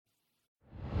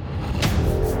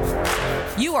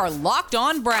You are Locked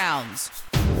On Browns,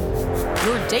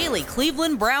 your daily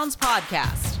Cleveland Browns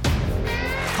podcast.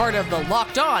 Part of the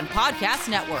Locked On Podcast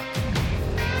Network.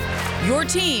 Your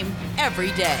team every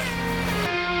day.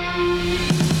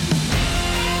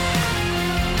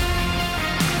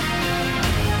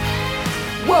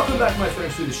 Welcome back, my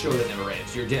friends, to the show that never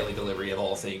ends. Your daily delivery of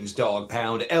all things Dog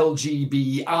Pound,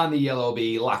 LGB on the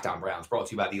LOB, Locked On Browns, brought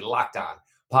to you by the Locked On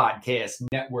Podcast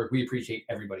Network. We appreciate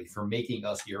everybody for making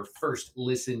us your first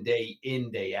listen day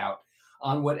in, day out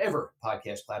on whatever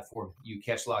podcast platform you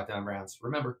catch Locked On Browns.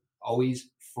 Remember,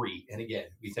 always free. And again,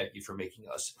 we thank you for making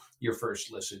us your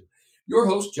first listen. Your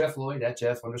host, Jeff Lloyd, at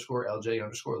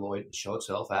Jeff_LJ_Lloyd, the show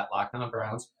itself at Locked On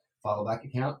Browns. Follow back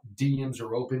account. DMs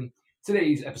are open.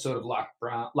 Today's episode of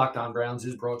Locked On Browns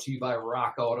is brought to you by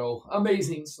Rock Auto.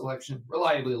 Amazing selection,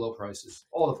 reliably low prices,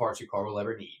 all the parts your car will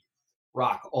ever need.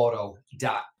 RockAuto.com.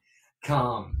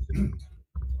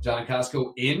 John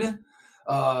Costco in,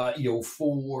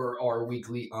 for our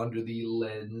weekly Under the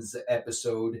Lens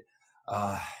episode.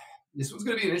 This one's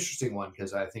going to be an interesting one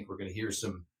because I think we're going to hear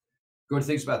some good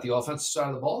things about the offensive side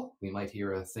of the ball. We might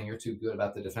hear a thing or two good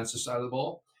about the defensive side of the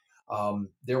ball.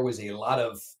 There was a lot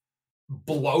of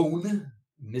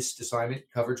missed assignment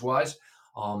coverage-wise.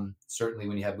 Certainly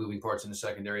when you have moving parts in the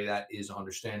secondary, that is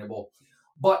understandable.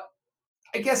 But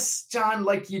I guess, John,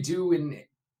 like you do in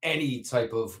any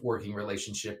type of working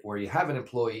relationship where you have an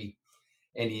employee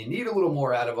and you need a little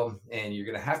more out of them and you're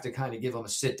going to have to kind of give them a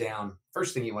sit down,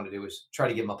 first thing you want to do is try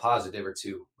to give them a positive or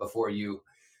two before you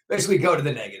basically go to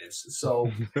the negatives. So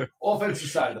offensive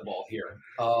side of the ball here.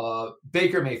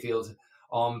 Baker Mayfield,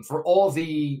 for all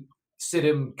the sit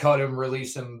him, cut him,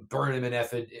 release him, burn him in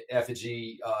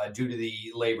effigy due to the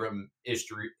labrum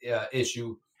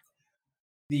issue.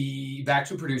 The backs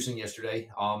were producing yesterday.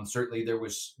 Certainly there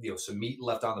was some meat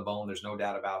left on the bone. There's no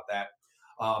doubt about that.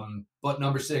 But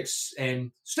number 6,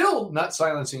 and still not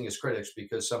silencing his critics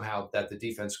because somehow that the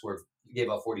defense gave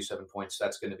up 47 points.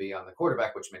 That's going to be on the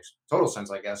quarterback, which makes total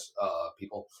sense, I guess,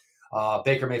 people.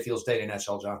 Baker Mayfield's day in a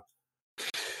nutshell, John.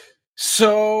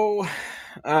 So,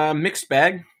 mixed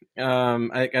bag.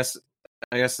 I guess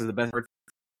is the best word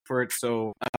for it.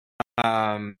 So,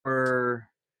 for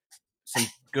some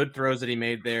good throws that he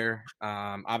made there.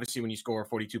 Obviously, when you score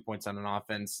 42 points on an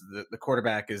offense, the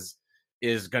quarterback is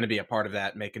going to be a part of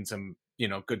that, making some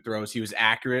good throws. He was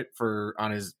accurate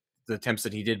on the attempts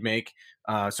that he did make.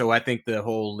 So I think the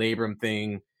whole labrum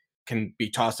thing can be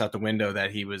tossed out the window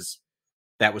that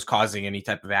was causing any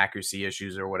type of accuracy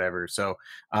issues or whatever. So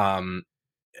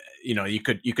you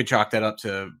could chalk that up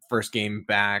to first game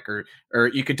back, or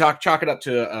you could chalk it up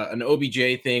to an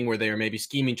OBJ thing where they were maybe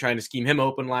trying to scheme him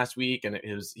open last week, and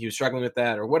he was struggling with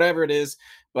that, or whatever it is.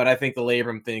 But I think the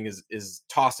labrum thing is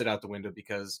toss it out the window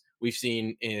because we've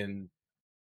seen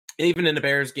even in the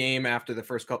Bears game after the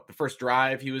first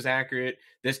drive he was accurate.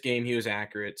 This game he was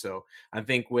accurate. So I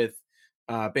think with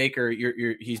Baker,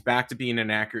 he's back to being an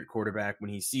accurate quarterback. When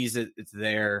he sees it, it's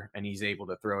there, and he's able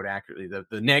to throw it accurately.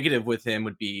 The negative with him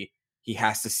would be he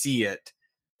has to see it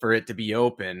for it to be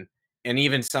open, and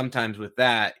even sometimes with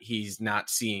that, he's not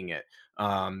seeing it.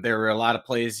 There were a lot of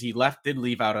plays he did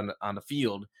leave out on the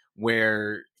field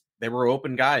where there were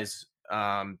open guys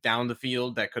down the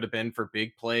field that could have been for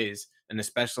big plays, and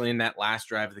especially in that last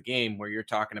drive of the game where you're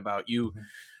talking about you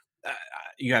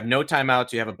have no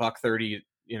timeouts, you have a $130.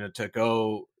 To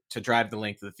go to drive the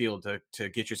length of the field to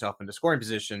get yourself into scoring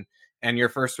position. And your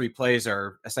first 3 plays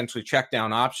are essentially check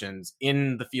down options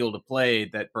in the field of play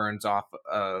that burns off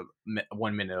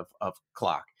 1 minute of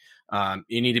clock.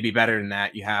 You need to be better than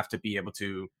that. You have to be able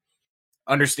to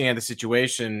understand the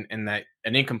situation, and that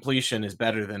an incompletion is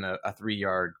better than a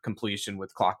 3-yard completion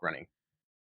with clock running.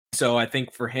 So I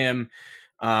think for him,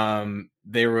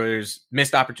 there was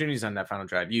missed opportunities on that final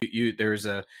drive. There's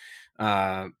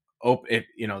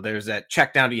there's that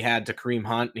check down he had to Kareem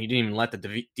Hunt, and he didn't even let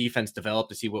the defense develop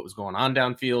to see what was going on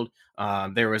downfield.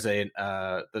 There was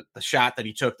the shot that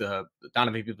he took the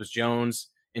Donovan Peoples-Jones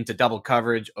into double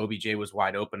coverage. OBJ was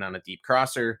wide open on a deep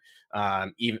crosser.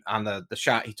 Even on the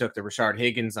shot he took to Rashard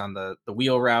Higgins on the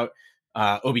wheel route,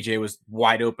 OBJ was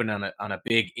wide open on a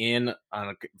big in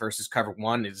versus cover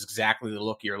 1. It's exactly the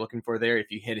look you're looking for there. If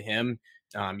you hit him,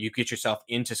 you get yourself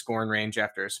into scoring range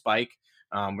after a spike.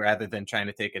 Rather than trying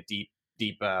to take a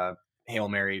deep Hail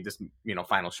Mary, just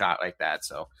final shot like that.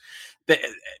 So,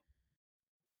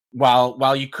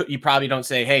 while you probably don't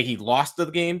say, hey, he lost the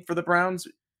game for the Browns,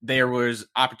 there was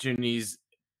opportunities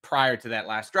prior to that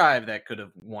last drive that could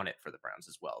have won it for the Browns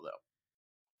as well, though.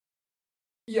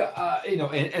 Yeah,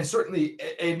 and certainly,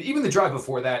 and even the drive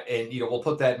before that, and we'll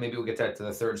put that. Maybe we'll get that to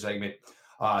the third segment.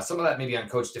 Some of that maybe on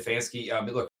Coach Stefanski.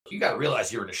 Look, you got to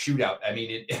realize you're in a shootout. I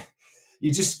mean,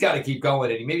 you just got to keep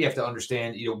going, and you maybe have to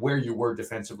understand, where you were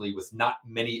defensively with not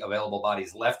many available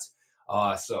bodies left.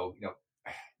 So, you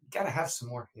got to have some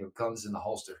more, guns in the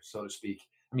holster, so to speak.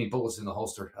 I mean, bullets in the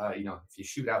holster. If you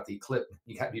shoot out the clip,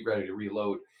 you got to be ready to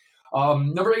reload.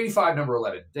 Number 85, number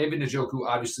 11, David Njoku,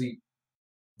 obviously,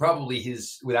 probably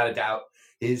without a doubt,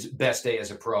 his best day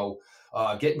as a pro.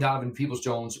 Getting Donovan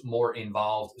Peoples-Jones more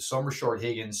involved. Some Rashard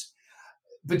Higgins.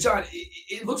 But John,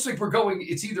 it looks like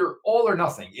it's either all or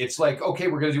nothing. It's like, okay,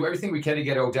 we're going to do everything we can to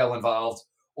get Odell involved,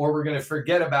 or we're going to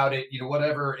forget about it,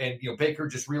 whatever. And, Baker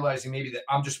just realizing maybe that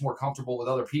I'm just more comfortable with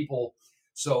other people.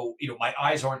 So, my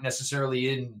eyes aren't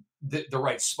necessarily in the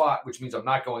right spot, which means I'm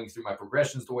not going through my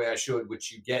progressions the way I should,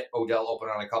 which you get Odell open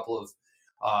on a couple of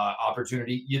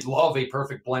opportunity. You'd love a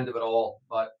perfect blend of it all,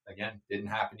 but again, didn't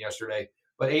happen yesterday.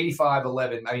 But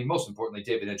 85-11, I mean, most importantly,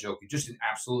 David Njoku, just an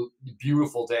absolute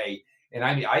beautiful day. And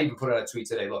I mean, I even put out a tweet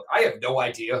today. Look, I have no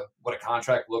idea what a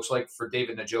contract looks like for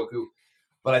David Njoku,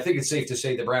 but I think it's safe to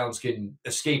say the Browns can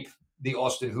escape the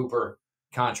Austin Hooper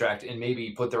contract and maybe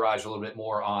put their eyes a little bit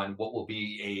more on what will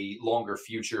be a longer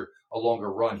future, a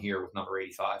longer run here with number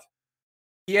 85.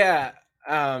 Yeah.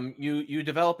 You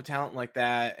develop a talent like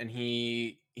that, and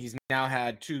he's now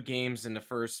had 2 games in the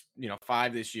first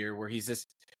 5 this year where he's just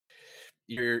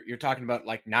you're talking about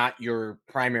like not your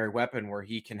primary weapon, where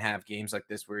he can have games like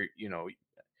this where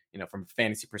from a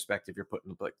fantasy perspective you're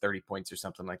putting like 30 points or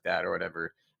something like that or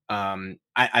whatever.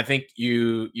 I think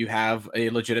you have a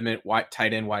legitimate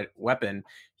tight end wide weapon.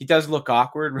 He does look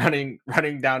awkward running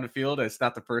down the field. It's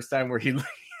not the first time where he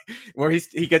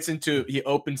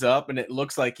opens up and it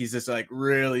looks like he's just like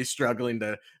really struggling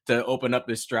to open up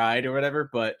his stride or whatever.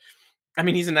 But I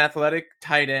mean, he's an athletic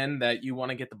tight end that you want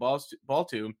to get the ball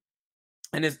to,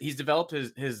 and he's developed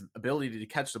his ability to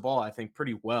catch the ball, I think,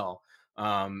 pretty well.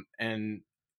 And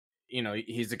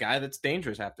he's a guy that's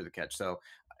dangerous after the catch. So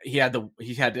he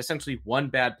had essentially one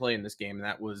bad play in this game, and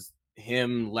that was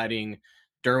him letting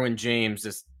Derwin James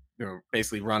just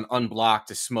basically run unblocked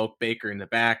to smoke Baker in the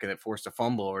back, and it forced a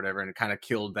fumble or whatever, and it kind of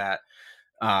killed that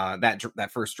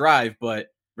first drive. But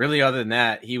really, other than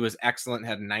that, he was excellent.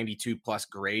 Had a 92 plus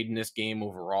grade in this game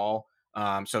overall.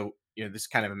 So this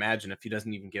kind of imagine if he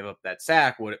doesn't even give up that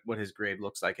sack, what his grade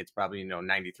looks like. It's probably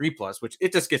 93 plus, which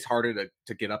it just gets harder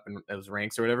to get up in those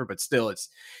ranks or whatever. But still,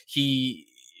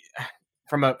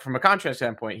 from a contrast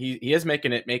standpoint, he is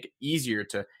making it easier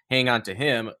to hang on to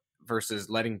him versus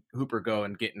letting Hooper go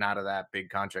and getting out of that big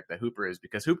contract that Hooper is,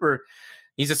 because Hooper,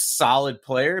 he's a solid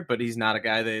player, but he's not a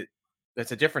guy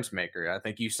that's a difference maker. I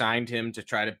think you signed him to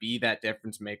try to be that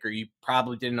difference maker. You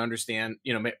probably didn't understand,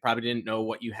 probably didn't know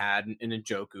what you had in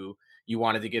Njoku. You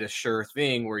wanted to get a sure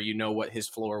thing where what his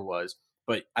floor was.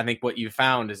 But I think what you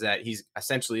found is that he's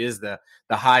essentially is the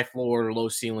high floor, low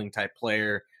ceiling type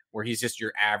player, where he's just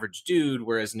your average dude,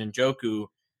 whereas Njoku,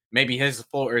 maybe his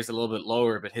floor is a little bit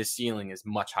lower, but his ceiling is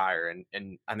much higher.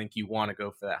 And I think you want to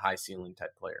go for that high ceiling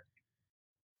type player.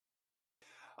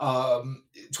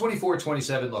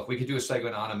 24-27. Look, we could do a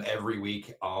segment on them every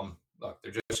week. Look,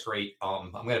 they're just great.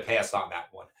 I'm going to pass on that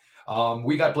one.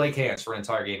 We got Blake Hance for an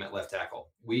entire game at left tackle.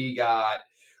 We got,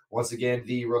 once again,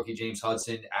 the rookie James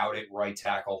Hudson out at right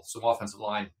tackle. Some offensive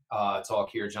line talk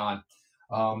here, John.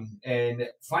 And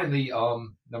finally,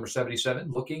 number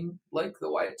 77, looking like the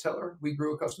Wyatt Teller we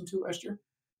grew accustomed to last year.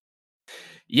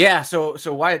 Yeah, so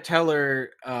Wyatt Teller,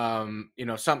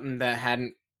 something that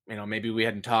hadn't, maybe we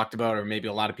hadn't talked about, or maybe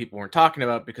a lot of people weren't talking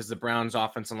about, because the Browns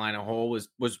offensive line as a whole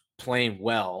was playing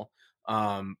well.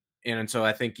 And so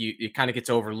I think it kind of gets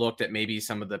overlooked at maybe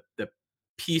some of the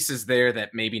pieces there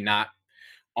that maybe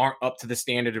aren't up to the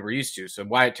standard that we're used to. So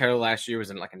Wyatt Teller last year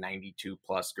was in like a 92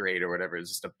 plus grade or whatever. It was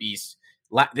just a beast.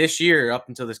 This year, up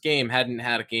until this game, hadn't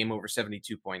had a game over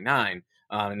 72.9.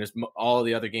 And all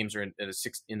the other games are in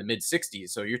the mid 60s.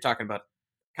 So you're talking about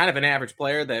kind of an average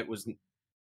player that was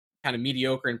kind of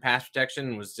mediocre in pass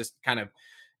protection, was just kind of,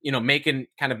 making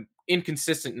kind of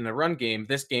inconsistent in the run game.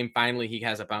 This game, finally, he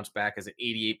has a bounce back as an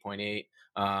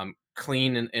 88.8,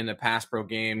 clean in the pass pro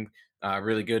game,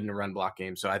 really good in the run block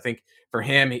game. So I think for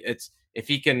him, it's if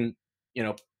he can,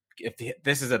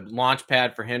 this is a launch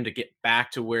pad for him to get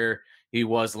back to where he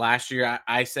was last year.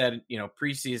 I said,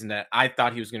 preseason that I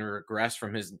thought he was going to regress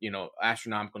from his,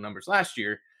 astronomical numbers last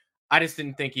year. I just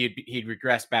didn't think he'd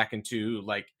regress back into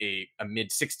like a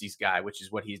mid 60s guy, which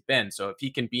is what he's been. So if he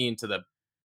can be into the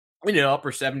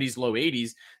upper 70s, low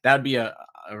 80s, that would be a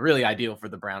really ideal for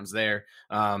the Browns there.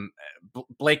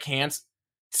 Blake Hance,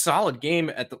 solid game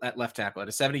at left tackle at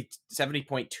a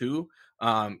 70.2.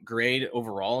 grade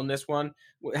overall in this one.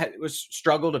 Was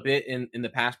struggled a bit in the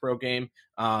pass pro game,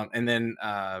 and then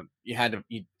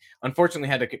you unfortunately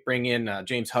had to bring in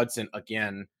James Hudson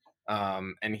again,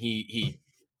 and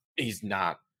he's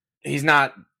not he's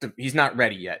not he's not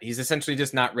ready yet. He's essentially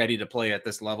just not ready to play at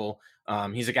this level.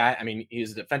 He's a guy. I mean,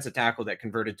 he's a defensive tackle that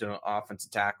converted to an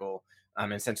offensive tackle.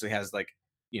 And essentially has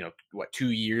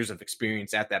 2 years of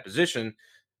experience at that position.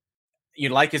 You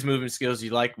like his movement skills,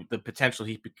 you like the potential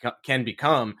he can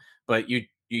become, but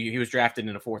he was drafted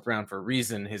in the 4th round for a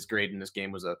reason. His grade in this game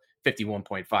was a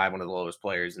 51.5, one of the lowest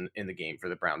players in the game for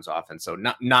the Browns offense. So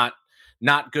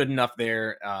not good enough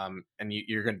there. And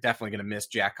you're definitely going to miss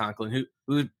Jack Conklin,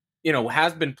 who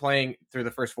has been playing through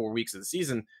the first 4 weeks of the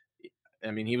season.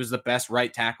 I mean, he was the best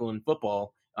right tackle in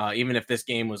football, even if this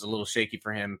game was a little shaky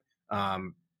for him.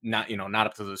 Not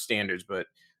up to those standards, but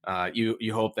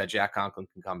you hope that Jack Conklin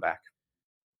can come back.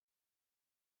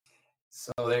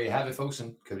 So there you have it, folks,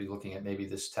 and could be looking at maybe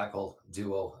this tackle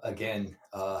duo again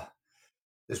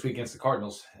this week against the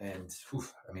Cardinals. And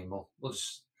I mean, we'll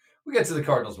get to the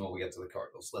Cardinals when we get to the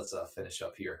Cardinals. Let's finish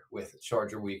up here with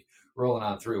Charger Week, rolling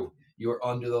on through your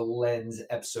Under the Lens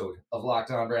episode of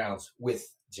Locked On Browns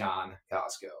with John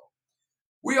Costco.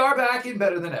 We are back and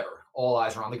better than ever. All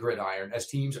eyes are on the gridiron as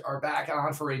teams are back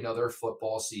on for another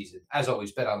football season. As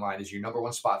always, BetOnline is your number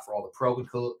one spot for all the pro and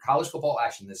college football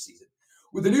action this season.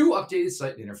 With the new updated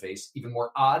site and interface, even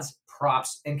more odds,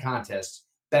 props, and contests,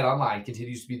 BetOnline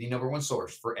continues to be the number one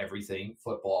source for everything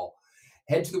football.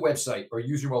 Head to the website or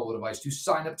use your mobile device to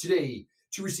sign up today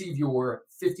to receive your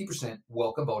 50%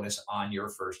 welcome bonus on your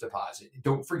first deposit.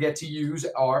 Don't forget to use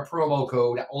our promo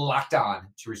code LOCKEDON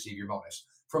to receive your bonus.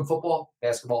 From football,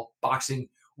 basketball, boxing,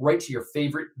 right to your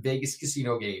favorite Vegas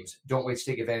casino games. Don't wait to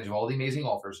take advantage of all the amazing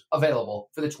offers available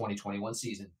for the 2021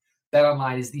 season.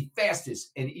 BetOnline is the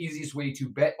fastest and easiest way to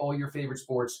bet all your favorite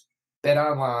sports.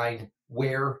 BetOnline,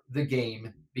 where the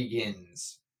game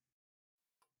begins.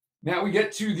 Now we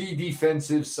get to the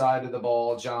defensive side of the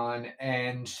ball, John,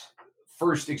 and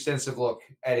first extensive look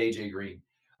at AJ Green.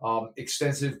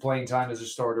 Extensive playing time as a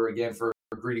starter again for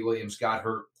Greedy Williams. Got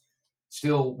hurt,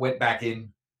 still went back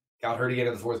in, got hurt again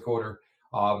in the 4th quarter.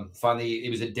 Finally, it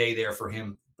was a day there for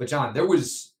him. But John, there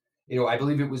was, I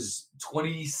believe it was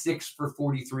 26 for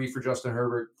 43 for Justin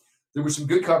Herbert. There was some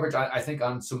good coverage, I think,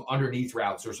 on some underneath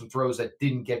routes or some throws that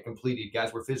didn't get completed.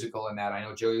 Guys were physical in that. I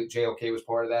know JOK was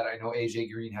part of that. I know AJ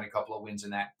Green had a couple of wins in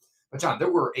that. But John,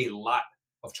 there were a lot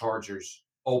of Chargers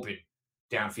open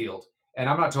downfield. And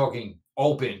I'm not talking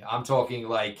open. I'm talking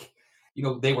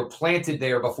they were planted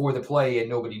there before the play and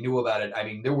nobody knew about it. I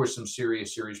mean, there were some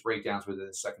serious breakdowns within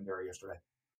the secondary yesterday.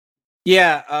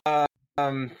 Yeah.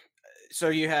 So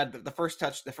you had the first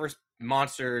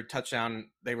monster touchdown.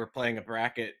 They were playing a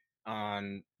bracket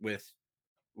on with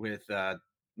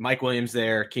Mike Williams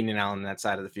there, Keenan Allen on that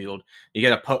side of the field. You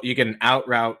get an out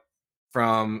route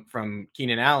from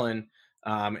Keenan Allen,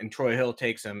 and Troy Hill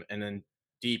takes him, and then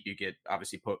deep you get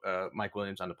obviously Mike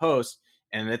Williams on the post.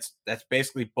 And that's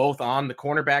basically both on the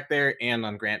cornerback there and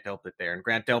on Grant Delpit there. And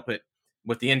Grant Delpit,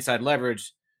 with the inside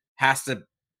leverage, has to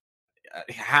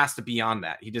be on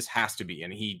that. He just has to be.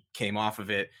 And he came off of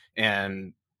it.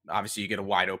 And obviously you get a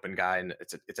wide open guy, and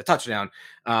it's a touchdown.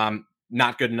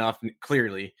 Not good enough,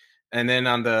 clearly. And then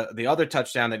on the other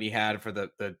touchdown that he had for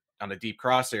on the deep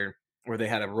crosser, where they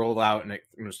had a rollout and it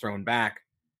was thrown back,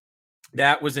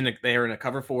 that was they were in a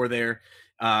cover 4 there.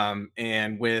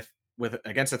 And with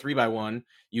against a 3-by-1,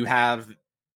 you have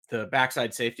the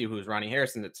backside safety, who was Ronnie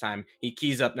Harrison at the time. He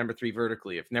keys up number 3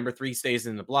 vertically. If number 3 stays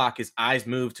in the block, his eyes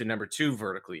move to number 2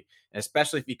 vertically. And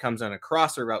especially if he comes on a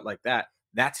crosser route like that,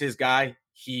 that's his guy.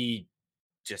 He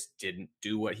just didn't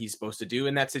do what he's supposed to do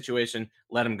in that situation.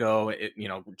 Let him go.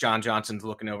 John Johnson's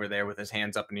looking over there with his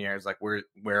hands up in the air. It's like,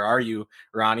 where are you,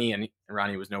 Ronnie? And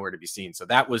Ronnie was nowhere to be seen. So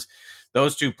that was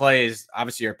those 2 plays,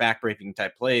 obviously, are backbreaking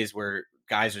type plays where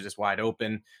guys are just wide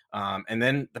open. And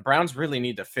then the Browns really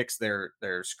need to fix their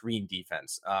screen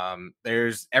defense.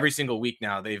 There's every single week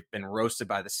now, they've been roasted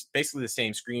by basically the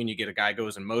same screen. You get a guy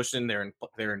goes in motion, they're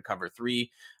in cover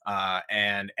 3,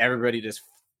 and everybody just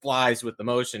flies with the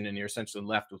motion, and you're essentially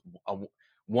left with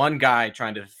one guy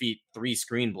trying to defeat 3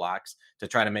 screen blocks to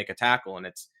try to make a tackle.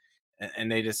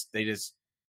 And they just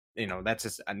that's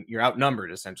just, you're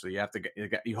outnumbered essentially.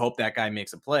 You hope that guy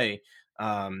makes a play.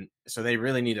 So they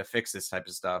really need to fix this type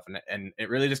of stuff. And it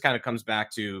really just kind of comes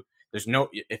back to,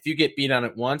 if you get beat on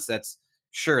it once, that's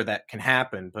sure that can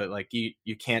happen, but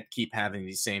you can't keep having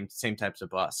these same types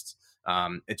of busts.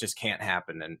 It just can't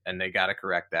happen. And they got to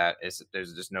correct that.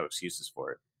 There's just no excuses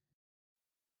for it.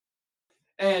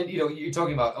 And, you're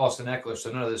talking about Austin Eckler,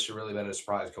 so none of this should really been a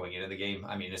surprise going into the game.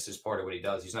 I mean, this is part of what he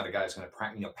does. He's not a guy that's going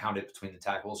to, pound it between the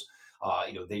tackles.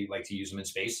 They like to use him in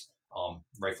space,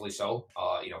 rightfully so.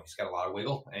 He's got a lot of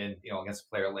wiggle, and, against a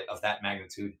player of that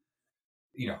magnitude,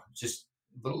 just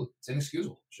it's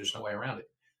inexcusable. There's just no way around it.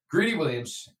 Greedy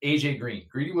Williams, AJ Green.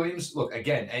 Greedy Williams, look,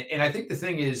 again, and I think the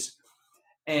thing is,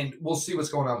 and we'll see what's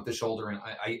going on with the shoulder. And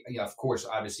of course,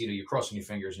 obviously, you're crossing your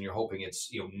fingers and you're hoping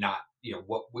it's, not,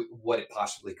 what it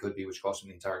possibly could be, which cost him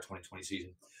the entire 2020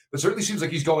 season. But certainly seems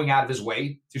like he's going out of his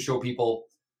way to show people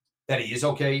that he is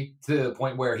okay, to the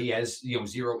point where he has,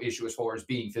 zero issue as far as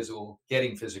being physical,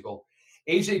 getting physical.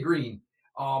 AJ Green,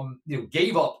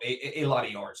 gave up a lot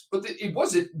of yards, but it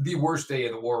wasn't the worst day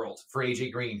in the world for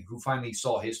AJ Green, who finally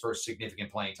saw his first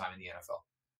significant playing time in the NFL.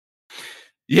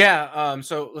 Yeah,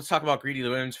 so let's talk about Greedy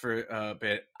Williams for a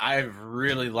bit. I've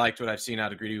really liked what I've seen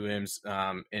out of Greedy Williams,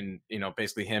 in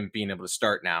basically him being able to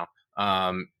start now,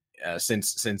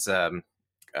 since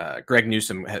Greg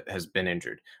Newsome has been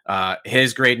injured.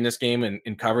 His grade in this game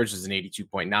in coverage is an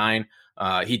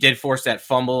 82.9. He did force that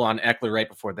fumble on Eckler right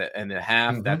before the end of the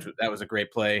half. Mm-hmm. That was a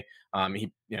great play. He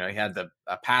had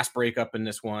a pass breakup in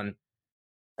this one.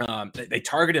 They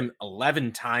targeted him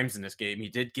 11 times in this game. He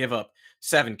did give up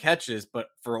 7 catches, but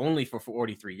only for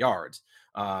 43 yards.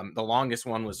 The longest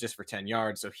one was just for 10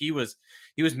 yards. So he was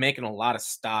making a lot of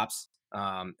stops.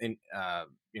 He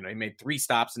made 3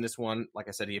 stops in this one. Like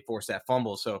I said, he had forced that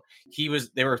fumble. So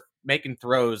they were making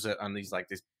throws on these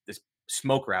this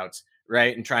smoke routes,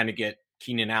 right? And trying to get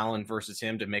Keenan Allen versus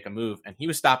him to make a move. And he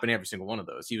was stopping every single one of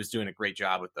those. He was doing a great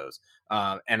job with those.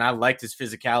 And I liked his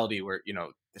physicality where,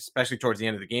 especially towards the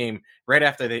end of the game, right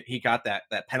after he got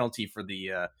that penalty for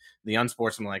the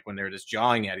unsportsmanlike when they were just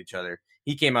jawing at each other.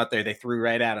 He came out there, they threw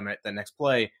right at him at the next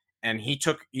play. And he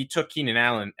took Keenan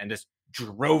Allen and just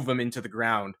drove him into the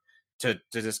ground to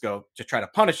just go to try to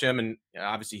punish him. And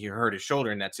obviously he hurt his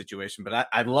shoulder in that situation, but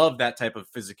I love that type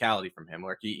of physicality from him,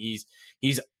 where he's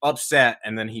upset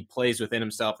and then he plays within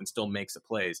himself and still makes the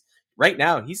plays. Right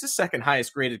now, he's the second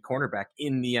highest graded cornerback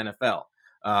in the NFL,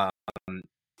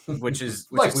 which is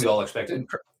we all expected.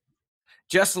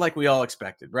 Just like we all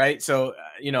expected, right? So,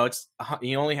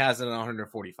 he only has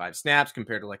 145 snaps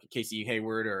compared to like a Casey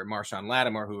Hayward or Marshawn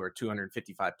Lattimore, who are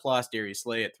 255 plus, Darius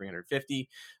Slay at 350.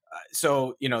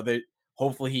 So,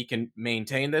 hopefully he can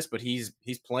maintain this, but he's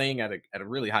playing at a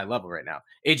really high level right now.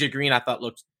 AJ Green, I thought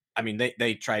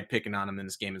they tried picking on him in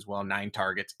this game as well. 9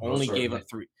 targets, only gave up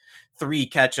three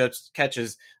catches.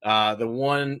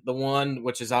 The one,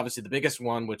 which is obviously the biggest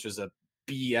one, which is a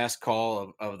BS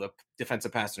call of the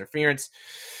defensive pass interference.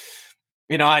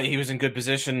 He was in good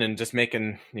position and just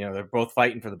making, they're both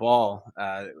fighting for the ball.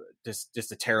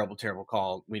 Just a terrible, terrible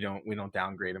call. We don't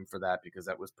downgrade him for that because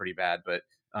that was pretty bad. But,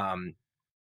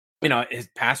 his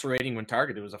passer rating when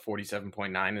targeted was a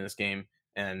 47.9 in this game.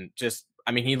 And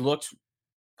he looked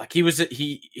like he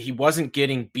wasn't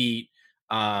getting beat,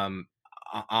 on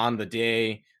the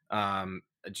day,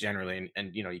 generally.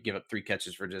 And you give up 3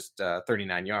 catches for just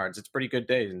 39 yards. It's a pretty good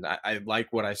day. And I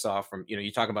like what I saw from,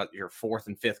 you talk about your 4th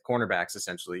and 5th cornerbacks,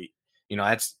 essentially,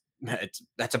 that's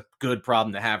a good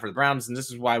problem to have for the Browns. And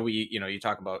this is why you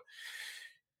talk about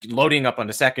loading up on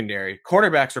the secondary.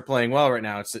 Cornerbacks are playing well right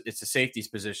now. It's a safeties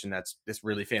position that's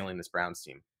really failing this Browns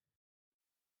team.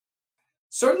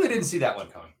 Certainly didn't see that one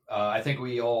coming. I think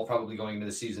we all probably going into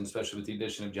the season, especially with the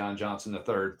addition of John Johnson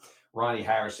III, Ronnie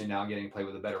Harrison now getting to play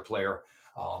with a better player,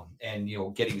 and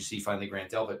getting to see finally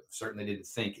Grant Delpit. Certainly didn't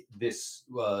think this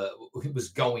was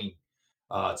going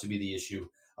to be the issue.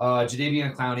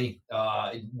 Jadeveon Clowney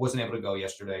wasn't able to go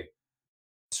yesterday.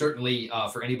 Certainly,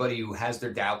 for anybody who has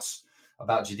their doubts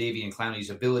about Jadeveon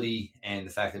Clowney's ability and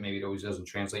the fact that maybe it always doesn't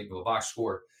translate into a box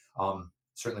score,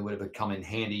 certainly would have come in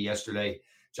handy yesterday.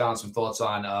 John, some thoughts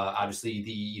on obviously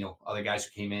the other guys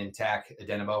who came in, Tack,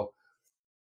 Adenabo.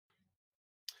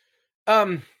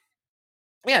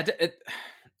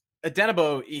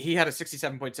 Adenabo, he had a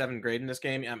 67.7 grade in this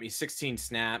game. 16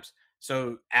 snaps,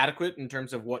 so adequate in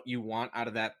terms of what you want out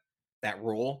of that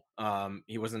role.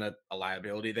 He wasn't a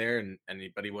liability there,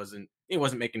 but he wasn't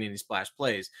making any splash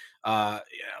plays.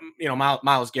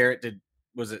 Myles Garrett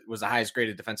was the highest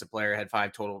graded defensive player, had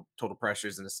 5 total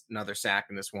pressures and another sack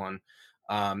in this one.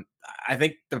 I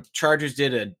think the Chargers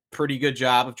did a pretty good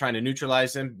job of trying to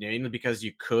neutralize him, mainly because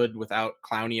you could without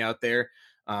Clowney out there.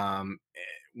 And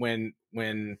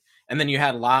then you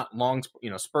had long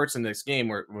spurts in this game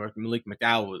where Malik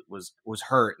McDowell was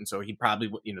hurt, and so he probably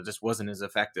just wasn't as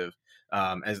effective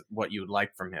as what you would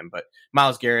like from him. But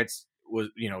Myles Garrett was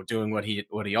doing what he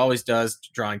always does,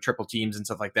 drawing triple teams and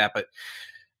stuff like that. But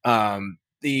I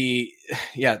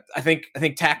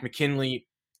think Tack McKinley,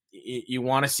 you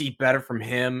want to see better from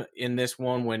him in this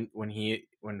one when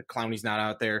Clowney's not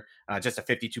out there. Just a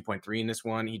 52.3 in this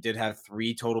one. He did have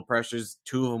 3 total pressures.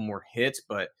 2 of them were hits,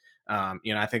 but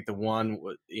I think the one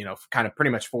kind of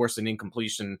pretty much forced an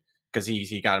incompletion because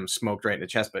he got him smoked right in the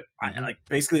chest. But like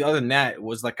basically other than that, it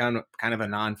was like kind of a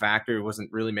non-factor. It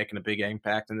wasn't really making a big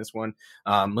impact in this one.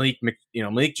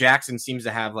 Malik Jackson seems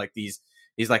to have like he's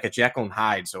like a Jekyll and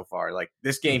Hyde so far. Like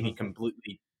this game, he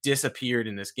completely disappeared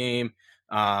in this game.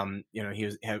 He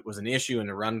was an issue in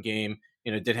the run game.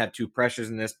 Did have 2 pressures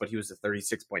in this, but he was a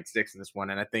 36.6 in this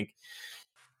one. And I think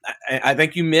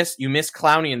you miss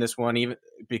Clowney in this one, even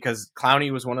because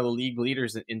Clowney was one of the league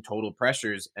leaders in total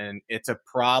pressures, and it's a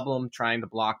problem trying to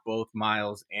block both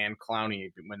Miles and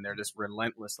Clowney when they're just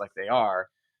relentless like they are.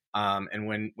 And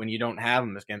when you don't have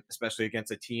them, especially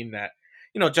against a team that,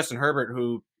 Justin Herbert,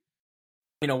 who,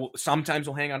 sometimes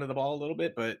will hang onto the ball a little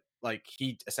bit, but like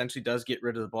he essentially does get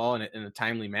rid of the ball in a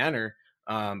timely manner.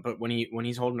 But when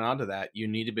he's holding on to that, you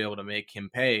need to be able to make him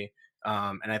pay.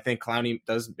 And I think Clowney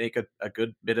does make a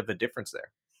good bit of a difference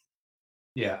there.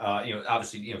 Yeah,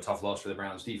 obviously, tough loss for the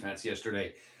Browns defense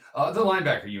yesterday. The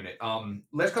linebacker unit.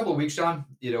 Last couple of weeks, John,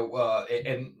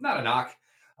 and not a knock,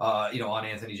 on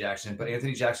Anthony Jackson, but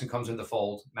Anthony Jackson comes in the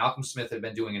fold. Malcolm Smith had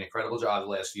been doing an incredible job the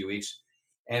last few weeks,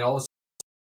 and all of a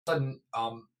sudden,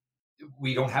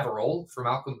 we don't have a role for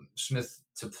Malcolm Smith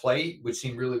to play, which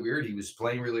seemed really weird. He was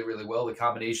playing really, really well. The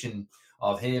combination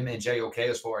of him and JOK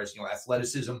as far as,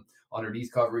 athleticism,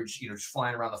 underneath coverage, just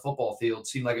flying around the football field,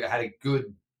 seemed like it had a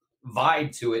good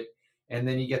vibe to it. And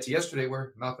then you get to yesterday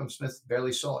where Malcolm Smith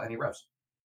barely saw any reps.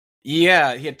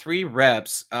 Yeah, he had 3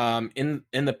 reps in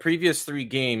the previous 3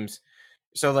 games.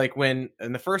 So like in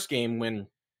the first game when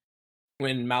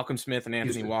Malcolm Smith and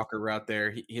Anthony Walker were out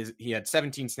there, he had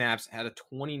 17 snaps, had a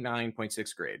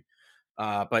 29.6 grade.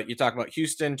 But you talk about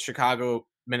Houston, Chicago,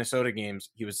 Minnesota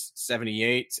games, he was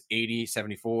 78, 80,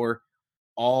 74,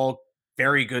 all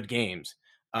very good games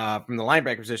from the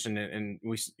linebacker position. And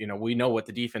we know what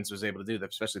the defense was able to do,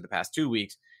 especially the past 2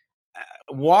 weeks.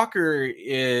 Walker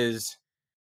is,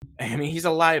 he's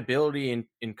a liability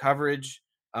in coverage.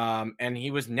 And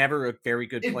he was never a very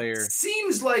good player. It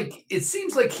seems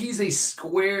like he's a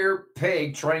square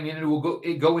peg trying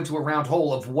to go into a round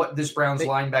hole of what this Browns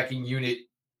linebacking unit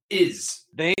is.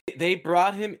 They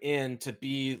brought him in to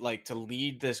be like to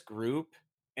lead this group,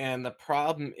 and the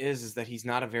problem is that he's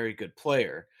not a very good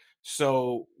player.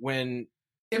 So in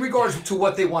regards to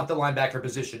what they want the linebacker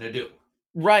position to do,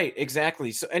 right?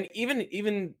 Exactly. So and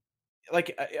even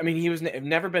like he was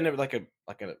never been like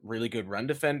a really good run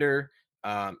defender.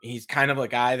 He's kind of a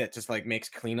guy that just like makes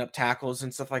cleanup tackles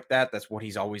and stuff like that. That's what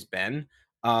he's always been.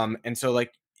 And so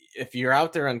like if you're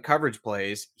out there on coverage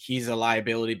plays, he's a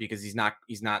liability because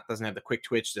doesn't have the quick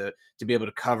twitch to be able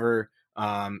to cover,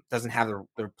 doesn't have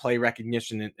the play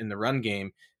recognition in the run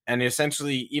game. And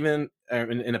essentially even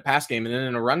in a pass game and then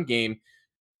in a run game,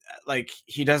 like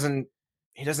he doesn't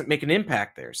make an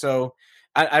impact there. So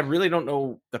I really don't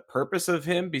know the purpose of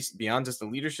him beyond just the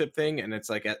leadership thing. And it's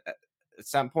like at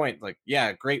some point, like,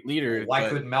 yeah, great leader. Why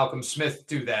couldn't Malcolm Smith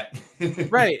do that?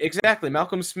 Right, exactly.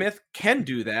 Malcolm Smith can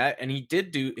do that, and he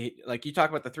did like you talk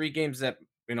about the 3 games that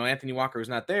Anthony Walker was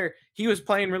not there. He was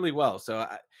playing really well. So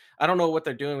I don't know what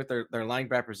they're doing with their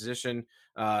linebacker position.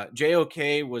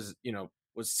 JOK was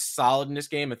solid in this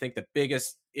game. I think the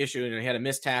biggest issue, and he had a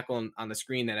missed tackle on the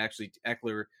screen that actually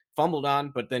Eckler fumbled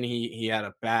on, but then he had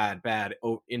a bad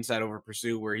inside over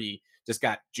pursuit where he just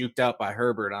got juked out by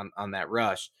Herbert on that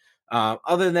rush.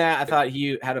 Other than that, I thought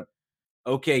he had a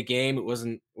okay game. It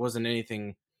wasn't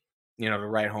anything, to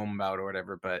write home about or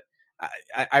whatever, but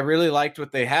I really liked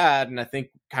what they had. And I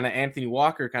think kind of Anthony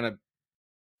Walker kind of,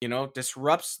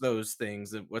 disrupts those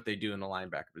things of what they do in the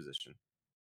linebacker position.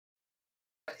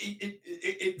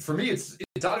 For me, it's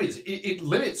obvious. It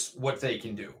limits what they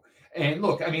can do. And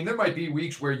look, there might be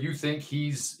weeks where you think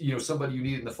he's, somebody you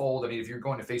need in the fold. If you're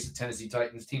going to face the Tennessee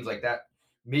Titans, teams like that,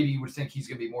 maybe you would think he's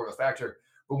going to be more of a factor.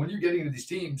 But when you're getting into these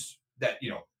teams that,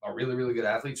 are really, really good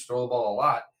athletes, throw the ball a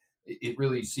lot, it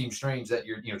really seems strange that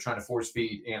you're, trying to force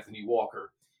feed Anthony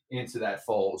Walker into that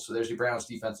fold. So there's your Browns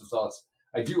defensive thoughts.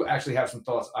 I do actually have some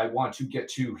thoughts I want to get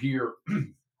to here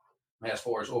as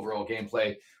far as overall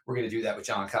gameplay. We're going to do that with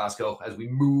John Costco as we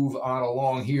move on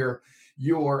along here.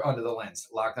 You're under the lens.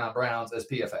 Locked On Browns as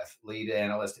PFF lead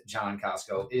analyst John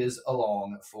Costco is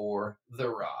along for the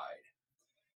ride.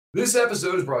 This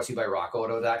episode is brought to you by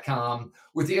RockAuto.com.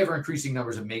 With the ever-increasing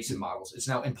numbers of makes and models, it's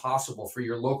now impossible for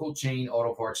your local chain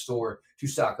auto parts store to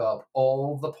stock up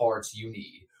all the parts you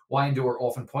need. Why endure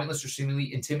often pointless or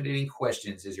seemingly intimidating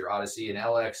questions? Is your Odyssey an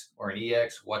LX or an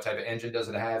EX? What type of engine does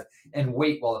it have? And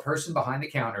wait while the person behind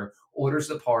the counter orders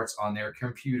the parts on their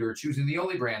computer, choosing the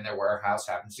only brand their warehouse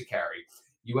happens to carry.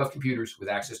 You have computers with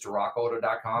access to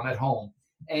rockauto.com at home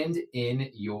and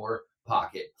in your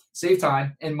pocket. Save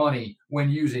time and money when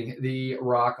using the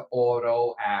Rock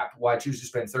Auto app. Why choose to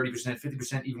spend 30%,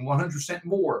 50%, even 100%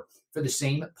 more for the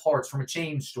same parts from a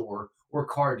chain store or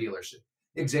car dealership?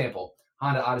 Example,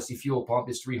 Honda Odyssey fuel pump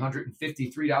is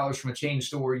 $353 from a chain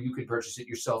store. You can purchase it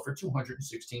yourself for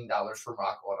 $216 from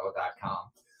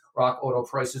rockauto.com. Rock Auto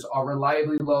prices are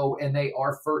reliably low, and they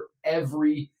are for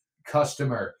every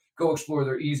customer. Go explore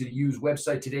their easy-to-use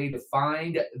website today to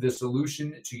find the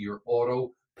solution to your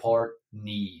auto part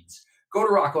needs. Go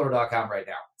to rockauto.com right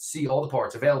now. See all the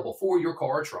parts available for your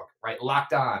car or truck, right?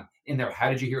 Locked on in their How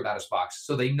Did You Hear About Us box,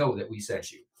 so they know that we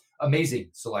sent you. Amazing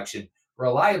selection,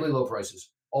 reliably low prices,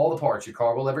 all the parts your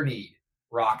car will ever need.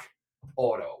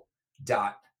 rockauto.com.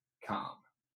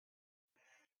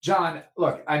 John,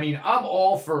 look, I mean, I'm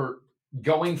all for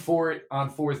going for it on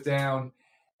fourth down.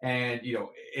 And,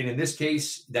 and in this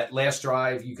case, that last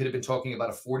drive, you could have been talking about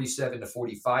a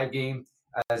 47-45 game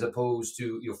as opposed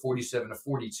to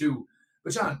 47-42.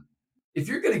 But John, if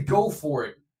you're going to go for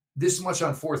it this much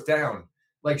on fourth down,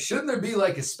 like, shouldn't there be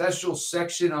like a special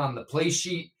section on the play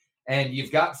sheet? And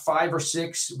you've got 5 or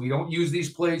 6. We don't use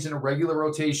these plays in a regular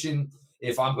rotation.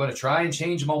 If I'm going to try and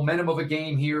change momentum of a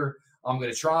game here, I'm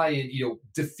going to try and,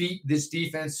 defeat this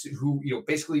defense who,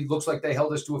 basically looks like they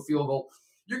held us to a field goal.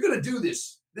 You're going to do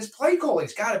this. This play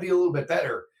calling's got to be a little bit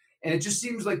better. And it just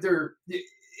seems like for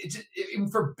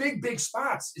big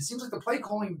spots, it seems like the play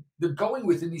calling they're going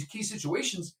with in these key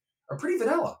situations are pretty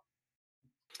vanilla.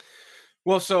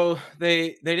 Well, so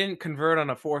they didn't convert on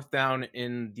a fourth down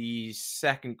in the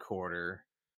second quarter,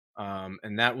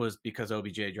 and that was because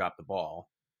OBJ dropped the ball.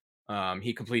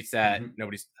 He completes that.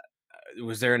 Mm-hmm.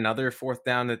 Was there another fourth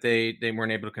down that they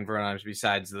weren't able to convert on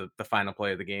besides the final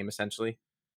play of the game, essentially?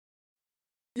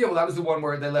 Yeah, well, that was the one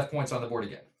where they left points on the board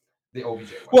again. The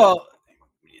OBJ one. Well,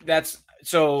 that's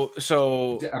so.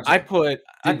 I put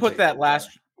that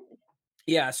last.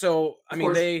 Yeah. So I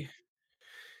mean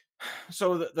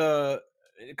So the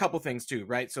a couple things too,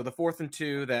 right? So the 4th and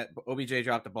 2 that OBJ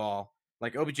dropped the ball.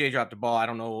 Like, OBJ dropped the ball. I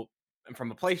don't know,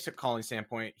 from a play calling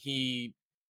standpoint, he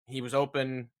was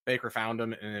open. Baker found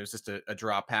him, and it was just a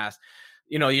drop pass.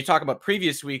 You talk about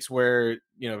previous weeks where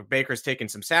Baker's taken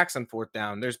some sacks on fourth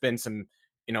down. There's been some.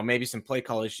 Maybe some play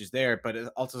call issues there, but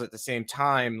also at the same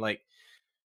time, like,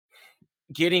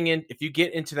 getting in, if you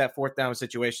get into that fourth down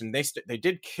situation, they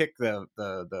did kick the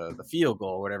field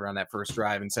goal or whatever on that first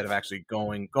drive instead of actually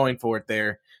going for it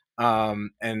there.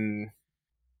 And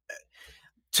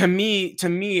to me,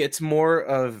 it's more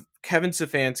of Kevin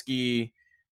Stefanski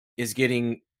is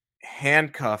getting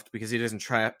handcuffed because he doesn't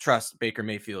trust Baker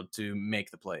Mayfield to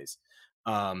make the plays.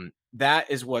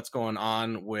 That is what's going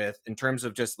on in terms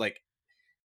of just like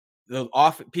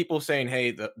people saying,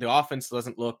 hey, the offense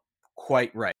doesn't look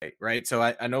quite right. So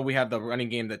I know we have the running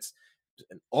game that's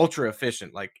ultra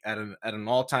efficient, like at an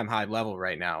all-time high level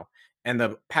right now, and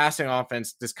the passing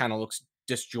offense just kind of looks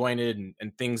disjointed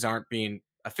and things aren't being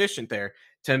efficient there.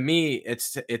 To me,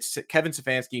 it's Kevin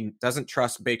Stefanski doesn't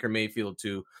trust Baker Mayfield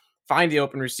to find the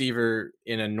open receiver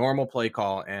in a normal play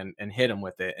call and hit him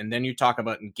with it. And then you talk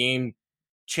about in game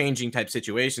changing type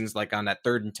situations, like on that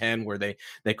 3rd and 10 where they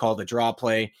call the draw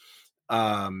play.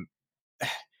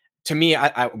 To me,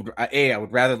 I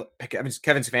would rather Kevin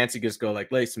Stefanski just go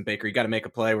like, listen, Baker, you got to make a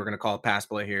play. We're going to call a pass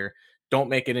play here. Don't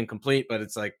make it incomplete, but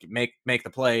it's like make the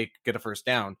play, get a first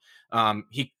down.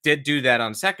 He did do that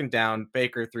on 2nd down.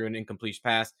 Baker threw an incomplete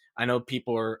pass. I know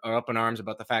people are up in arms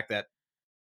about the fact that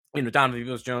Donovan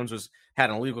Peoples-Jones had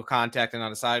an illegal contact and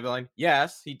on the sideline.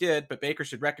 Yes, he did, but Baker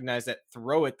should recognize that,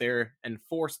 throw it there, and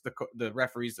force the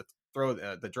referees to throw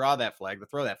the throw that flag.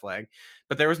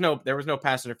 But there was no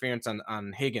pass interference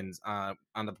on Higgins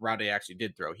on the route he actually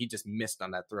did throw. He just missed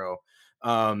on that throw.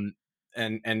 And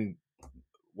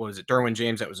what was it? Derwin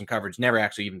James that was in coverage never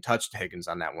actually even touched Higgins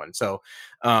on that one. So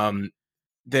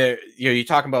you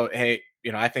talk about, hey,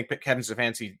 I think Kevin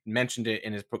Stefanski mentioned it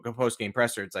in his post-game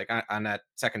presser. It's like on that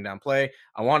 2nd down play,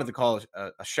 I wanted to call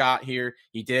a shot here.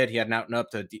 He did. He had an out and up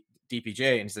to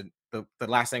DPJ, and he said the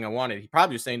last thing I wanted. He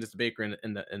probably was saying this to Baker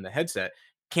in the headset.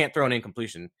 Can't throw an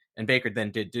incompletion, and Baker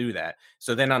then did do that.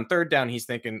 So then on 3rd down, he's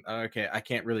thinking, okay, I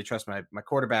can't really trust my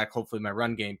quarterback. Hopefully, my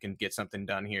run game can get something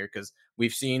done here, because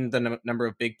we've seen the number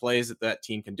of big plays that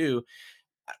team can do.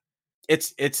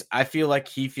 I feel like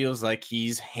he feels like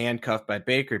he's handcuffed by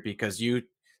Baker because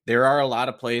there are a lot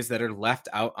of plays that are left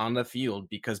out on the field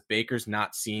because Baker's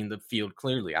not seeing the field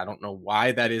clearly. I don't know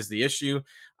why that is the issue.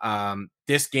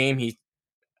 This game,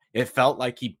 it felt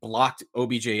like he blocked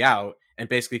OBJ out and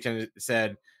basically kind of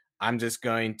said, I'm just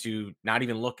going to not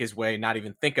even look his way, not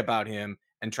even think about him,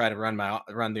 and try to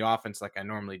run the offense like I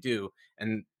normally do.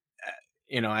 And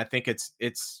I think it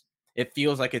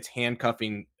feels like it's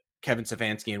handcuffing Kevin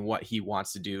Stefanski and what he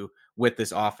wants to do with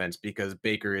this offense, because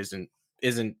Baker isn't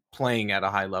playing at a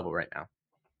high level right now.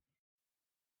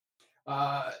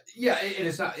 Yeah, and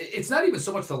it's not even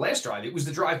so much the last drive. It was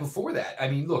the drive before that. I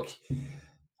mean, look,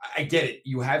 I get it.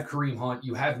 You have Kareem Hunt,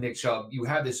 you have Nick Chubb, you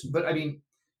have this, but I mean,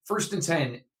 1st and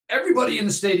 10, everybody in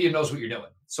the stadium knows what you're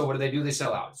doing. So what do? They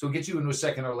sell out. So it gets you into a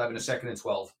 2nd or 11, a 2nd and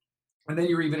 12. And then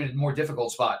you're even in a more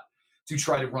difficult spot to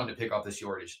try to run to pick up this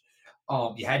yardage.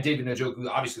 You had David Njoku,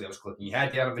 obviously that was clicking. You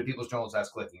had Donovan Peoples-Jones, that's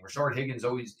clicking. Rashard Higgins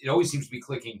always seems to be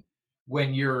clicking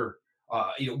when you're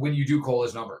when you do call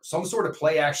his number. Some sort of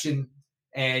play action,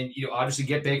 and obviously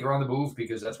get Baker on the move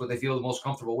because that's what they feel the most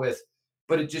comfortable with.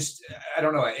 But it just, I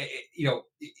don't know,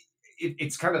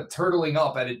 it's kind of turtling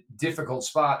up at a difficult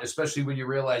spot, especially when you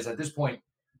realize at this point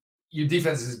your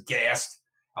defense is gassed.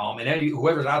 And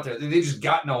whoever's out there, they just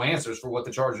got no answers for what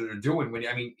the Chargers are doing.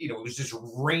 It was just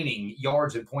raining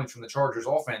yards and points from the Chargers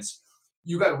offense.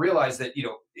 You got to realize that,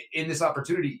 in this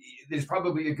opportunity, there's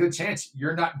probably a good chance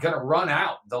you're not going to run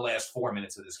out the last 4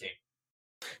 minutes of this game.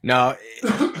 No,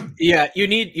 yeah, you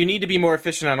need to be more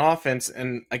efficient on offense.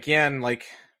 And again,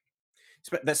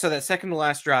 so that second to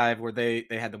last drive where they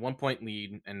had the 1-point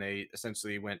lead and they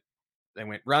essentially went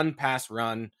run, pass,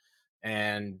 run,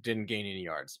 and didn't gain any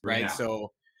yards, right? Yeah.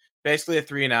 So basically a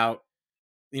 3 and out.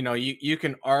 You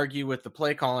can argue with the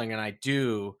play calling, and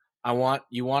you want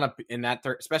to, in that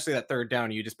third, especially that 3rd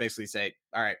down, you just basically say,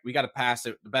 all right, we got to pass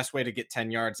it. The best way to get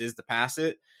 10 yards is to pass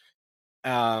it,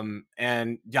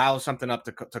 and dial something up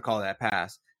to call that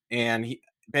pass. And he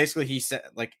said,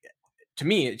 to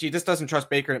me, he just doesn't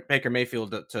trust Baker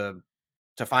Mayfield to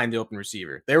find the open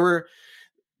receiver. There were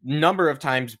a number of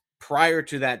times prior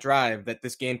to that drive that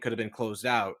this game could have been closed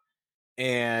out,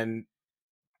 and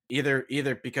either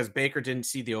because Baker didn't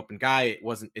see the open guy,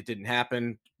 it didn't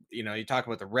happen. You talk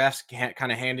about the refs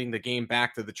kind of handing the game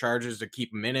back to the Chargers to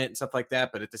keep them in it and stuff like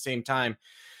that. But at the same time,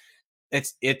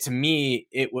 this is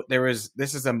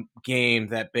a game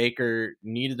that Baker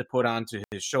needed to put onto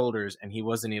his shoulders, and he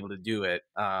wasn't able to do it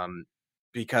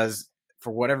because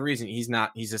for whatever reason he's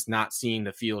just not seeing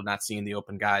the field, not seeing the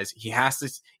open guys. He has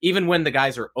to, even when the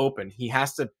guys are open, he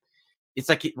has to. It's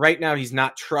like right now he's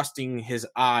not trusting his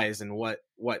eyes and what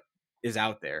is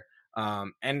out there.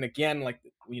 And again,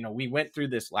 we went through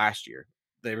this last year.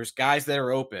 There was guys that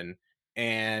are open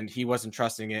and he wasn't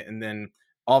trusting it. And then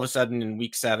all of a sudden in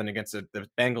week 7 against the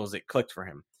Bengals, it clicked for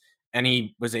him. And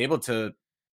he was able to,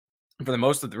 for the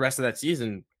most of the rest of that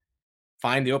season,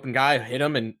 find the open guy, hit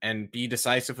him, and be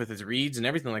decisive with his reads and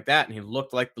everything like that. And he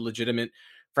looked like the legitimate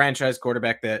franchise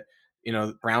quarterback that,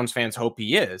 Browns fans hope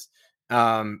he is.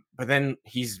 But then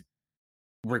he's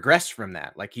regressed from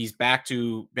that. He's back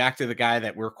to the guy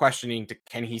that we're questioning.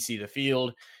 Can he see the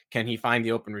field? Can he find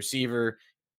the open receiver?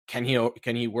 Can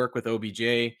he work with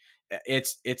OBJ?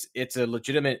 It's a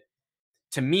legitimate,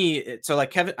 to me. So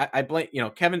Kevin, I blame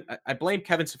Kevin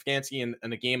Stefanski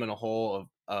and the game in a whole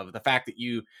of the fact that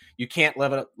you can't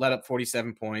let up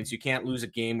 47 points. You can't lose a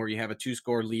game where you have a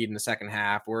 2-score lead in the second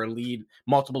half or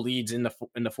multiple leads in the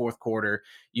 4th quarter.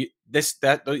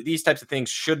 These types of things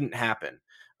shouldn't happen.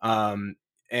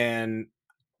 And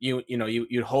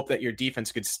you'd hope that your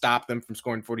defense could stop them from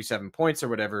scoring 47 points or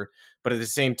whatever. But at the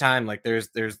same time, there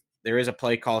is a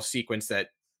play call sequence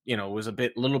that, was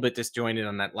a little bit disjointed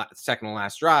on that second to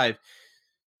last drive.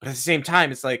 But at the same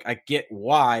time, it's I get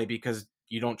why, because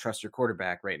you don't trust your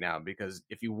quarterback right now. Because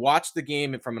if you watch the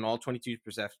game from an all 22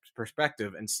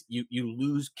 perspective, and you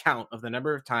lose count of the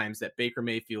number of times that Baker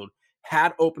Mayfield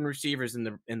had open receivers in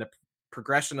the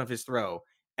progression of his throw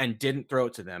and didn't throw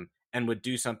it to them and would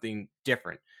do something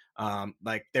different.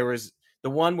 There was the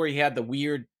one where he had the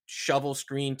weird shovel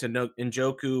screen to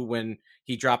Njoku when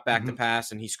he dropped back to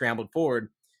pass and he scrambled forward.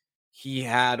 He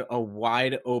had a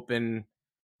wide open,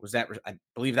 I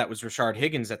believe that was Rashard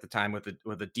Higgins at the time with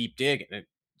a deep dig, and it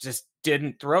just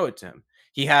didn't throw it to him.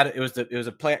 It was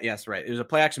a play. Yes, right. It was a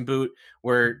play action boot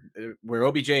where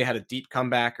OBJ had a deep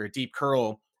comeback or a deep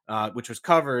curl, which was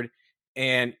covered,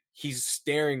 and he's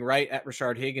staring right at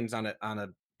Rashard Higgins on a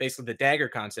basically the dagger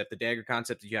concept. The dagger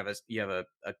concept is you have a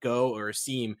go or a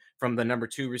seam from the number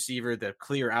 2 receiver to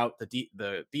clear out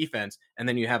the defense, and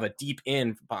then you have a deep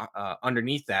end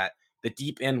underneath that. The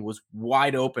deep end was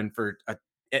wide open for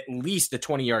at least a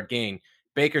 20-yard gain.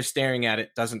 Baker's staring at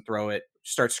it, doesn't throw it,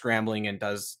 starts scrambling, and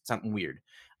does something weird.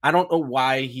 I don't know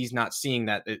why he's not seeing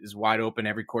that it is wide open.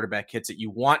 Every quarterback hits it.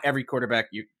 You want every quarterback,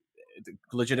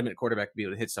 legitimate quarterback, to be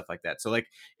able to hit stuff like that. So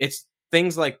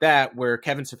things like that where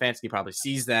Kevin Stefanski probably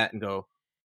sees that and go,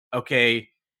 okay,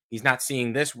 he's not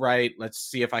seeing this right. Let's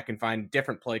see if I can find a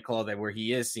different play call that where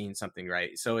he is seeing something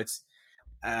right. So it's,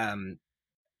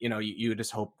 you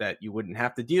just hope that you wouldn't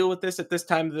have to deal with this at this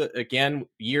time. Again,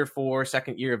 year 4,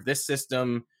 second year of this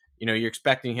system, you're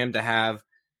expecting him to have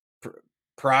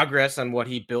progress on what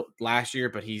he built last year,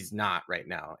 but he's not right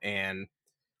now. And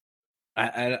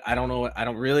I don't know. I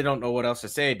don't know what else to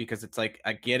say, because it's like,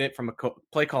 I get it from a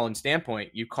play calling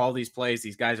standpoint. You call these plays,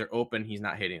 these guys are open, he's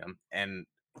not hitting them. And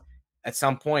at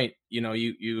some point,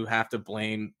 you have to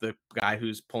blame the guy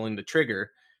who's pulling the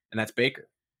trigger, and that's Baker.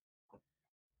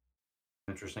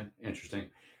 Interesting.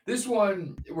 This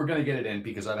one, we're going to get it in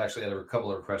because I've actually had a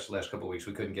couple of requests the last couple of weeks.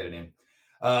 We couldn't get it in.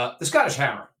 The Scottish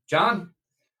Hammer. John,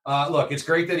 look, it's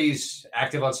great that he's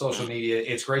active on social media.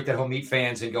 It's great that he'll meet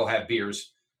fans and go have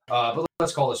beers. But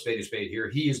let's call a spade here.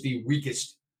 He is the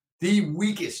weakest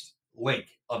link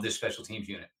of this special teams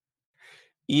unit.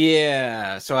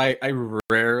 Yeah. So I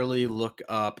rarely look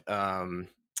up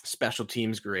special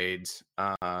teams grades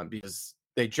because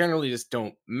they generally just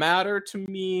don't matter to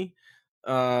me.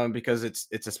 Because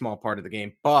it's a small part of the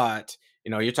game. But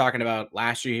you're talking about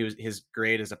last year, his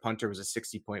grade as a punter was a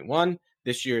 60.1.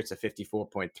 This year it's a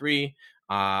 54.3.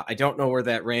 I don't know where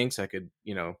that ranks. I could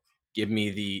give me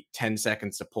the 10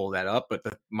 seconds to pull that up, but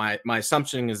my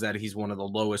assumption is that he's one of the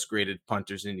lowest graded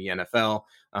punters in the NFL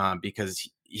because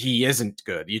he isn't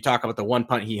good. You talk about the one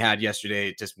punt he had yesterday,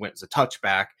 it just went as a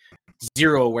touchback,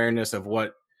 zero awareness of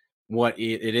what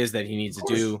it is that he needs to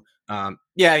do.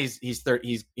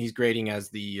 He's grading as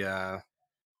the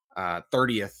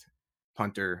 30th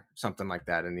punter, something like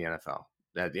that in the NFL.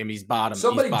 He's bottom.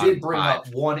 Somebody did bring 5. up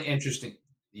one interesting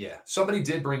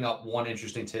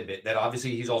tidbit that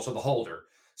obviously he's also the holder.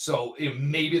 So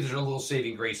maybe there's a little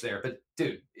saving grace there. But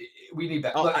dude, we need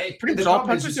that. Pretty much all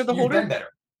punters are the holder. Better.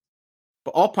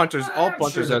 But all punters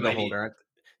are the holder.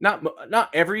 Not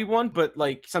everyone, but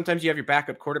like sometimes you have your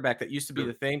backup quarterback that used to be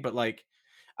the thing, but like.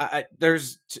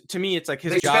 To me, it's like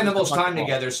his job. They spend the most time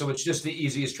together, so it's just the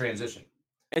easiest transition.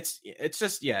 It's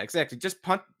just exactly. Just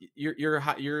punt. You're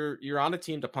on a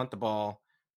team to punt the ball.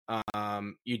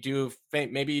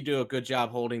 Maybe you do a good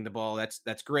job holding the ball.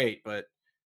 That's great, but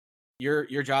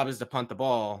your job is to punt the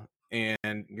ball,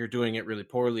 and you're doing it really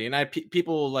poorly. And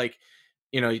people like,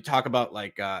 you talk about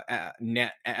like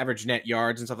average net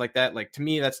yards and stuff like that. Like to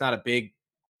me, that's not a big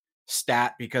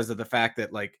stat because of the fact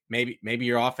that like maybe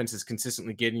your offense is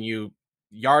consistently getting you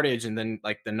yardage, and then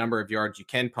like the number of yards you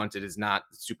can punt it is not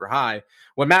super high.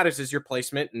 What matters is your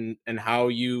placement and how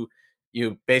you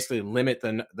basically limit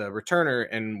the returner.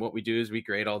 And what we do is we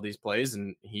grade all these plays,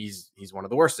 and he's one of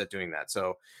the worst at doing that.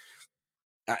 So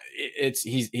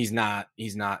he's not.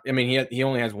 I mean, he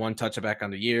only has one touchback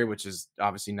on the year, which is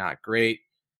obviously not great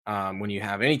when you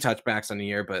have any touchbacks on the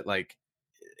year, but like.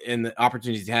 In the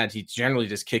opportunities he had, he's generally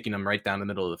just kicking them right down the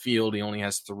middle of the field. He only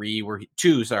has two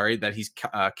that he's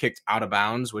kicked out of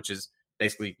bounds, which is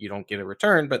basically you don't get a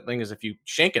return. But the thing is, if you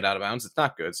shank it out of bounds, it's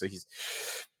not good. So he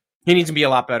needs to be a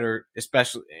lot better,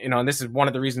 especially and this is one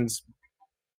of the reasons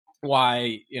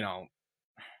why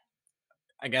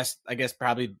I guess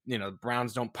probably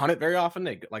Browns don't punt it very often.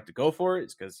 They like to go for it.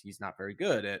 It's because he's not very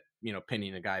good at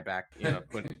pinning a guy back,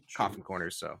 putting coffin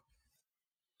corners. So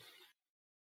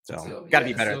got to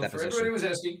be better at that for position. Everybody was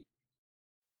asking,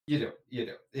 you do.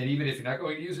 And even if you're not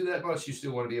going to use it that much, you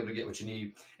still want to be able to get what you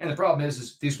need. And the problem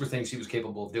is these were things he was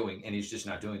capable of doing, and he's just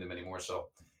not doing them anymore. So,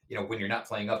 when you're not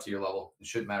playing up to your level, it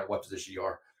shouldn't matter what position you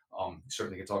are. You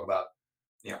certainly can talk about,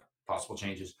 possible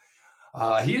changes.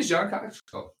 He is John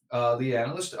Costco, lead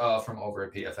analyst from over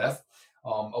at PFF.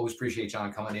 Always appreciate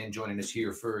John coming in, joining us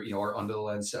here for, our Under the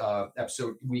Lens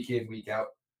episode week in, week out.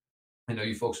 I know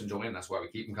you folks enjoy him. That's why we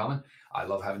keep him coming. I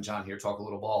love having John here talk a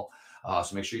little ball.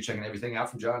 So make sure you're checking everything out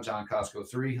from John Costco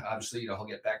 3. Obviously, he'll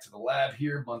get back to the lab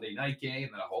here, Monday night game,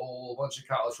 and a whole bunch of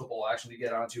college football action to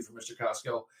get onto for Mr.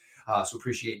 Costco. So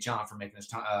appreciate John for making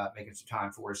some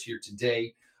time for us here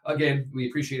today. Again, we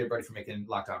appreciate everybody for making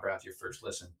Locked On Browns your first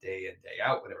listen day in, day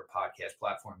out, whatever podcast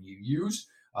platform you use.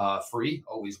 Free,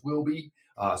 always will be.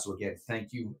 So again,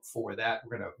 thank you for that.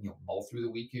 We're going to mull through the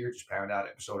week here, just pound out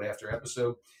episode after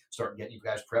episode, start getting you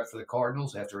guys prepped for the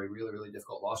Cardinals after a really, really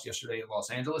difficult loss yesterday in Los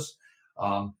Angeles.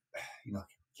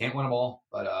 Can't win them all,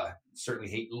 but certainly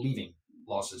hate leaving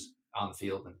losses on the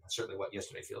field, and certainly what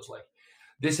yesterday feels like.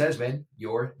 This has been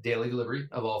your daily delivery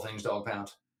of all things Dog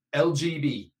Pound.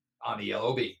 LGB on the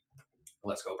LOB.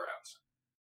 Let's go Browns.